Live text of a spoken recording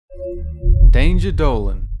Danger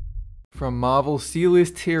Dolan. From Marvel's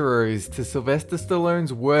C-list heroes to Sylvester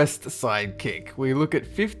Stallone's worst sidekick, we look at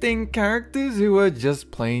 15 characters who are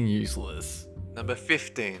just plain useless. Number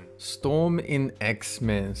 15. Storm in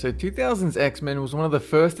X-Men. So 2000's X-Men was one of the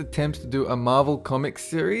first attempts to do a Marvel Comics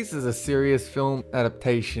series as a serious film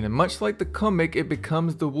adaptation, and much like the comic, it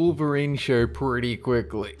becomes the Wolverine show pretty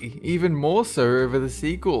quickly, even more so over the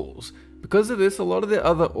sequels. Because of this, a lot of the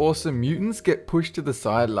other awesome mutants get pushed to the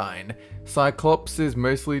sideline. Cyclops is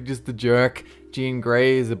mostly just a jerk, Jean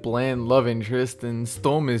Grey is a bland love interest, and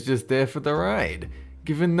Storm is just there for the ride.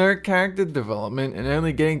 Given no character development and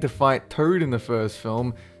only getting to fight Toad in the first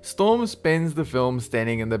film, Storm spends the film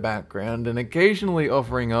standing in the background and occasionally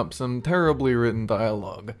offering up some terribly written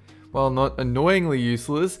dialogue. While not annoyingly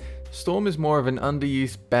useless, Storm is more of an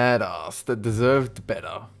underused badass that deserved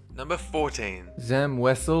better. Number 14. Zam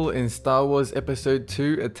Wesell in Star Wars Episode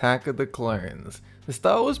 2 Attack of the Clones. The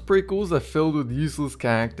Star Wars prequels are filled with useless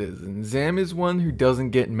characters, and Zam is one who doesn't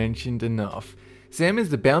get mentioned enough. Zam is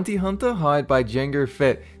the bounty hunter hired by Jango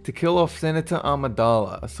Fett to kill off Senator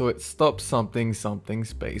Amidala, so it stops something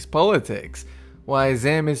space politics. Why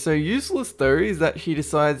Zam is so useless though is that she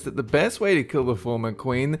decides that the best way to kill the former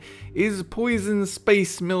queen is poison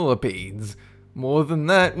space millipedes. More than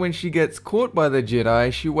that, when she gets caught by the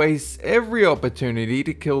Jedi, she wastes every opportunity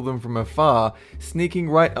to kill them from afar, sneaking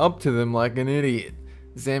right up to them like an idiot.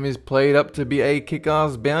 Zam is played up to be a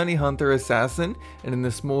kick-ass bounty hunter assassin, and in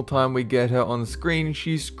the small time we get her on screen,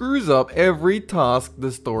 she screws up every task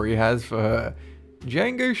the story has for her.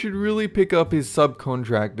 Jango should really pick up his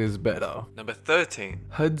subcontractors better. Number 13.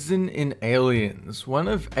 Hudson in Aliens. One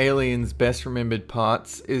of Aliens' best remembered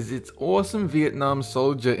parts is its awesome Vietnam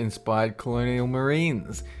soldier-inspired colonial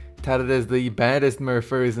marines. Touted as the baddest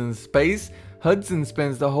mofos in space, Hudson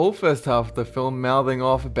spends the whole first half of the film mouthing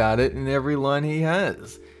off about it in every line he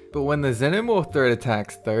has. But when the Xenomorph threat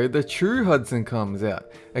attacks though, the true Hudson comes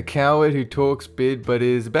out. A coward who talks big but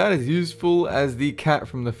is about as useful as the cat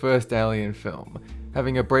from the first Alien film.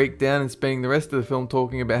 Having a breakdown and spending the rest of the film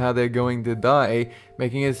talking about how they're going to die,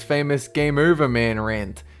 making his famous Game Over Man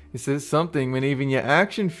rant. It says something when even your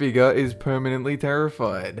action figure is permanently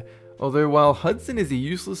terrified. Although while Hudson is a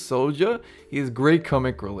useless soldier, he is great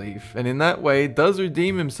comic relief, and in that way does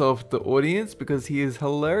redeem himself to the audience because he is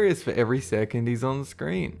hilarious for every second he's on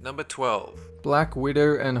screen. Number 12. Black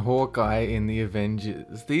Widow and Hawkeye in the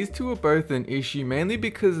Avengers. These two are both an issue mainly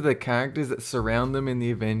because of the characters that surround them in the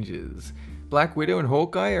Avengers. Black Widow and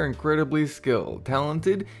Hawkeye are incredibly skilled,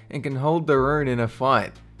 talented, and can hold their own in a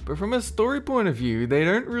fight. But from a story point of view, they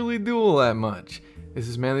don't really do all that much. This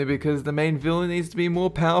is mainly because the main villain needs to be more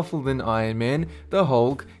powerful than Iron Man, the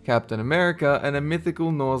Hulk, Captain America, and a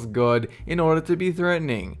mythical Norse god in order to be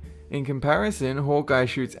threatening. In comparison, Hawkeye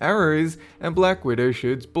shoots arrows and Black Widow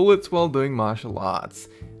shoots bullets while doing martial arts.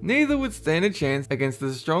 Neither would stand a chance against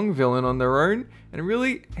a strong villain on their own, and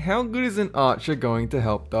really, how good is an archer going to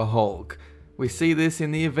help the Hulk? We see this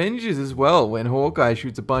in the Avengers as well, when Hawkeye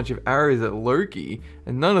shoots a bunch of arrows at Loki,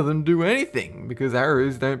 and none of them do anything, because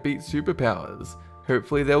arrows don't beat superpowers.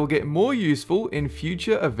 Hopefully they will get more useful in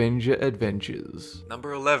future Avenger adventures.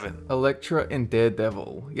 Number 11. Elektra and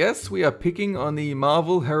Daredevil. Yes, we are picking on the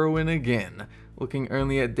Marvel heroine again. Looking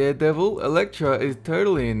only at Daredevil, Elektra is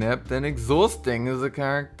totally inept and exhausting as a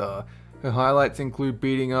character. Her highlights include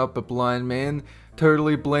beating up a blind man,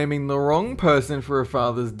 totally blaming the wrong person for her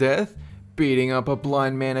father's death, beating up a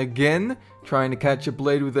blind man again, trying to catch a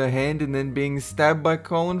blade with her hand and then being stabbed by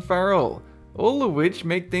Colin Farrell. All of which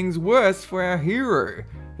make things worse for our hero.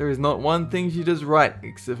 There is not one thing she does right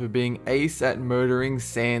except for being ace at murdering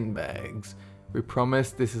sandbags. We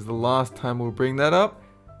promise this is the last time we'll bring that up,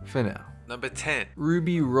 for now. Number 10.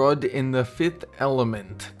 Ruby Rhod in The Fifth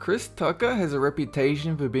Element. Chris Tucker has a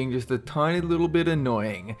reputation for being just a tiny little bit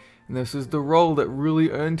annoying, and this is the role that really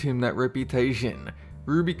earned him that reputation.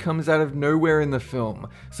 Ruby comes out of nowhere in the film,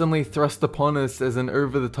 suddenly thrust upon us as an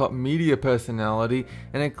over-the-top media personality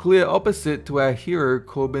and a clear opposite to our hero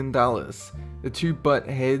Corbin Dallas. The two butt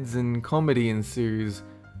heads and comedy ensues,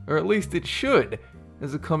 or at least it should.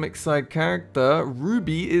 As a comic side character,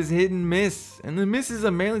 Ruby is hit and miss, and the misses are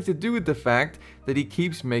mainly to do with the fact that he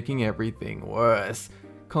keeps making everything worse.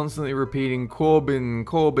 Constantly repeating Corbin,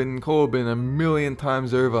 Corbin, Corbin a million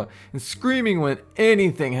times over, and screaming when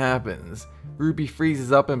anything happens. Ruby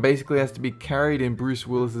freezes up and basically has to be carried in Bruce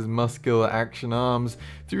Willis's muscular action arms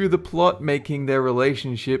through the plot, making their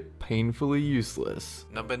relationship painfully useless.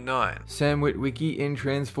 Number 9. Sam Witwicky in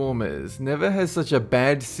Transformers. Never has such a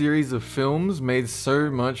bad series of films made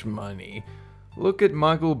so much money. Look at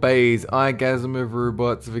Michael Bay's eyegasm of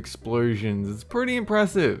robots of explosions, it's pretty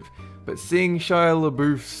impressive. but seeing Shia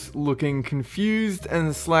LaBeouf's looking confused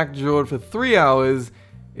and slack-jawed for 3 hours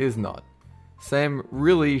is not. Sam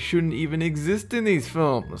really shouldn't even exist in these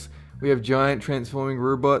films. We have giant transforming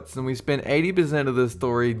robots, and we spend 80% of the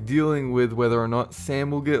story dealing with whether or not Sam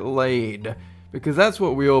will get laid. Because that's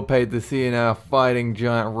what we all paid to see in our fighting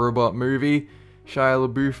giant robot movie. Shia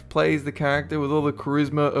LaBeouf plays the character with all the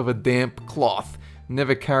charisma of a damp cloth.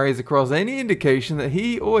 Never carries across any indication that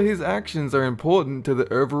he or his actions are important to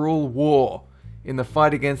the overall war. In the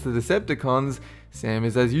fight against the Decepticons, Sam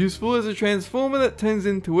is as useful as a transformer that turns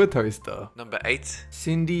into a toaster. Number 8.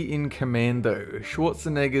 Cindy in Commando.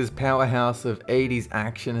 Schwarzenegger's powerhouse of 80s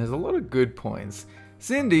action has a lot of good points.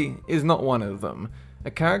 Cindy is not one of them.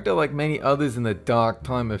 A character like many others in the dark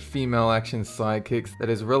time of female action sidekicks that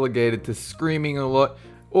is relegated to screaming a lot,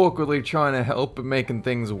 awkwardly trying to help but making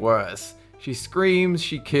things worse. She screams,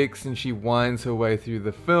 she kicks, and she whines her way through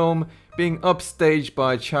the film, being upstaged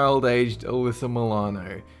by child-aged Alyssa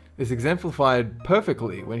Milano. This exemplified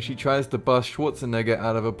perfectly when she tries to bust Schwarzenegger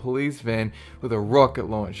out of a police van with a rocket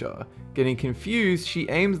launcher. Getting confused, she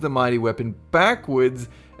aims the mighty weapon backwards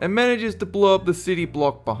and manages to blow up the city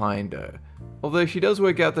block behind her. Although she does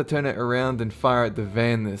work out to turn it around and fire at the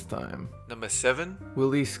van this time. Number 7.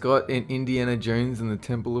 Willie Scott in Indiana Jones and the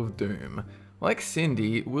Temple of Doom. Like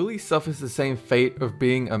Cindy, Willie suffers the same fate of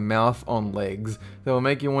being a mouth on legs that will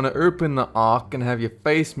make you want to open the ark and have your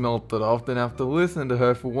face melted off, then have to listen to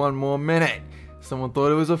her for one more minute. Someone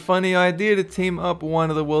thought it was a funny idea to team up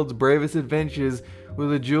one of the world's bravest adventures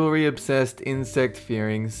with a jewelry-obsessed,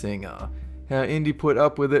 insect-fearing singer. How Indy put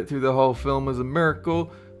up with it through the whole film was a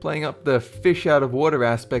miracle. Playing up the fish out of water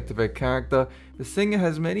aspect of her character, the singer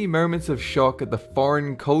has many moments of shock at the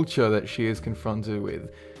foreign culture that she is confronted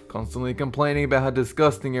with. Constantly complaining about how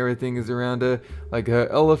disgusting everything is around her, like her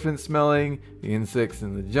elephant smelling, the insects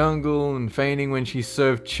in the jungle, and fainting when she's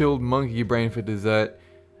served chilled monkey brain for dessert.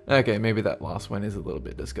 Okay, maybe that last one is a little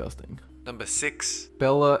bit disgusting. Number 6.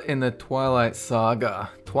 Bella in the Twilight Saga.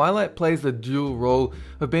 Twilight plays the dual role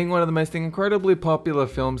of being one of the most incredibly popular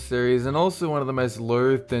film series and also one of the most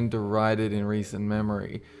loathed and derided in recent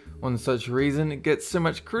memory. One such reason it gets so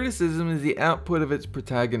much criticism is the output of its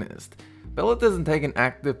protagonist. Bella doesn't take an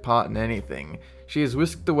active part in anything. She is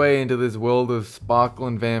whisked away into this world of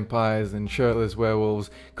sparkling vampires and shirtless werewolves,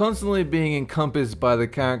 constantly being encompassed by the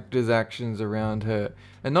character's actions around her,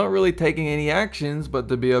 and not really taking any actions but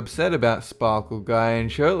to be upset about Sparkle Guy and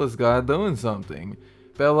Shirtless Guy doing something.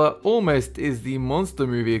 Bella almost is the monster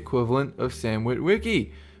movie equivalent of Sam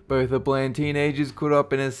Witwicky. Both are bland teenagers caught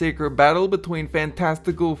up in a secret battle between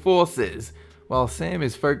fantastical forces. While Sam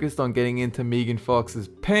is focused on getting into Megan Fox's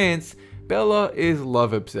pants, Bella is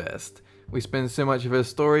love obsessed. We spend so much of her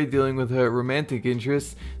story dealing with her romantic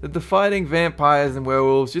interests that the fighting vampires and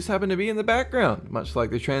werewolves just happen to be in the background, much like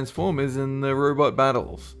the Transformers in the robot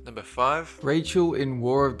battles. Number 5. Rachel in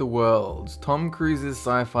War of the Worlds. Tom Cruise's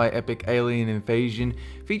sci-fi epic alien invasion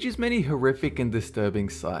features many horrific and disturbing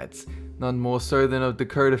sights, none more so than of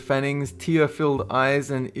Dakota Fanning's tear-filled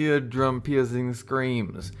eyes and eardrum-piercing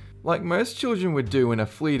screams. Like most children would do when a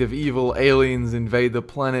fleet of evil aliens invade the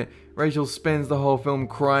planet, Rachel spends the whole film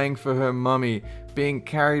crying for her mummy, being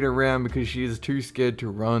carried around because she is too scared to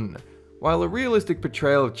run. While a realistic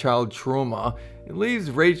portrayal of child trauma, it leaves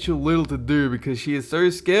Rachel little to do because she is so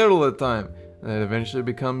scared all the time, and it eventually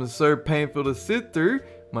becomes so painful to sit through,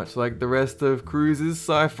 much like the rest of Cruise's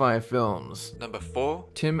sci-fi films. Number 4.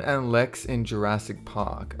 Tim and Lex in Jurassic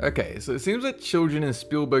Park. Okay, so it seems that children in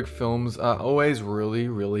Spielberg films are always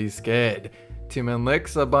really scared. Tim and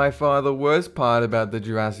Lex are by far the worst part about the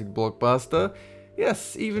Jurassic blockbuster.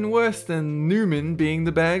 Yes, even worse than Newman being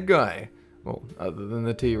the bad guy. Well, other than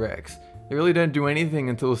the T-Rex. They really don't do anything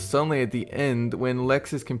until suddenly at the end when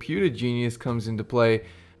Lex's computer genius comes into play,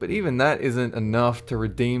 but even that isn't enough to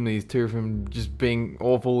redeem these two from just being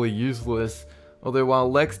awfully useless. Although while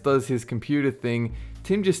Lex does his computer thing,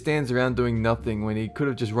 Tim just stands around doing nothing when he could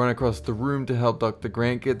have just run across the room to help Dr.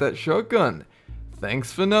 Grant get that shotgun.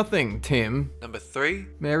 Thanks for nothing, Tim. Number 3.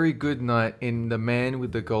 Mary Goodnight in The Man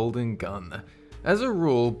with the Golden Gun. As a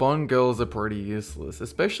rule, Bond girls are pretty useless,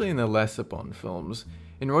 especially in the lesser Bond films.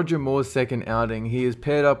 In Roger Moore's second outing, he is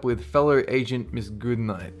paired up with fellow agent Miss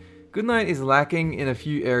Goodnight. Goodnight is lacking in a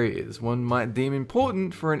few areas one might deem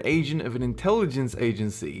important for an agent of an intelligence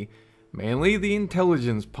agency, mainly the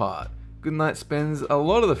intelligence part. Goodnight spends a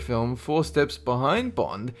lot of the film 4 steps behind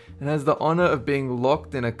Bond and has the honor of being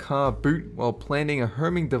locked in a car boot while planting a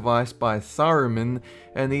homing device by Saruman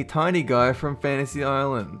and the tiny guy from Fantasy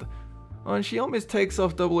Island. and she almost takes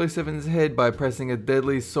off 007's head by pressing a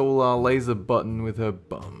deadly solar laser button with her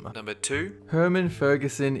bum. Number 2. Herman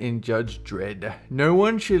Ferguson in Judge Dredd. No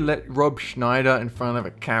one should let Rob Schneider in front of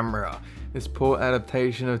a camera. This poor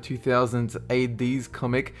adaptation of 2000's AD's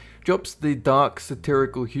comic drops the dark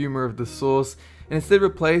satirical humor of the source and instead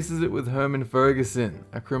replaces it with Herman Ferguson,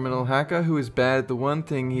 a criminal hacker who is bad at the one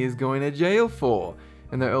thing he is going to jail for.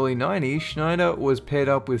 In the early 90s, Schneider was paired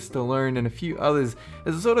up with Stallone and a few others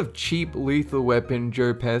as a sort of cheap lethal weapon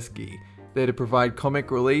Joe Pesci, there to provide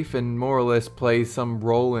comic relief and more or less play some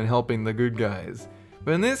role in helping the good guys.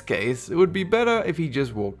 But in this case, it would be better if he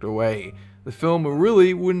just walked away. The film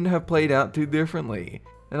really wouldn't have played out too differently.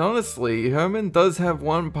 And honestly, Herman does have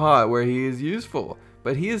one part where he is useful,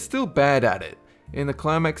 but he is still bad at it. In the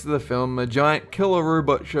climax of the film, a giant killer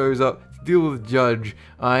robot shows up to deal with Judge,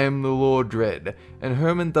 I am the Lord Dredd, and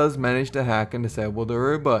Herman does manage to hack and disable the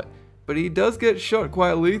robot, but he does get shot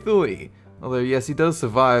quite lethally. Although yes, he does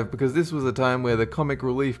survive because this was a time where the comic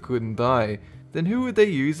relief couldn't die. Then who would they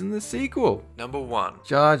use in the sequel? Number 1.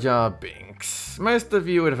 Jar Jar Binks. Most of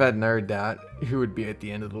you would have had no doubt who would be at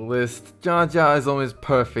the end of the list. Jar Jar is almost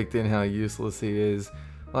perfect in how useless he is.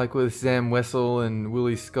 Like with Sam Wessel and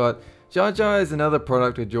Willie Scott, Jar Jar is another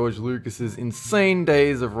product of George Lucas's insane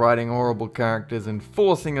days of writing horrible characters and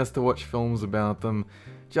forcing us to watch films about them.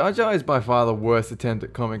 Jar Jar is by far the worst attempt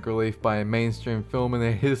at comic relief by a mainstream film in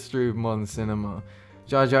the history of modern cinema.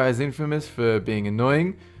 Jar Jar is infamous for being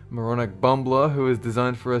annoying, a moronic bumbler who is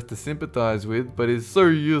designed for us to sympathize with, but is so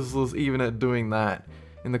useless even at doing that.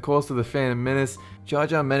 In the course of The Phantom Menace, Jar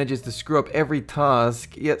Jar manages to screw up every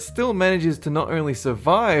task, yet still manages to not only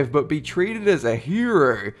survive, but be treated as a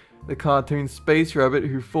hero. The cartoon space rabbit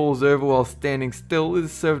who falls over while standing still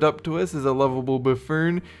is served up to us as a lovable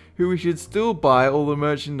buffoon who we should still buy all the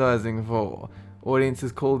merchandising for.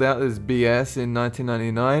 Audiences called out as BS in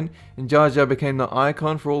 1999, and Jar Jar became the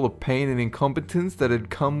icon for all the pain and incompetence that had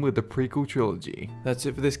come with the prequel trilogy. That's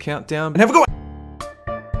it for this countdown, and have a good one!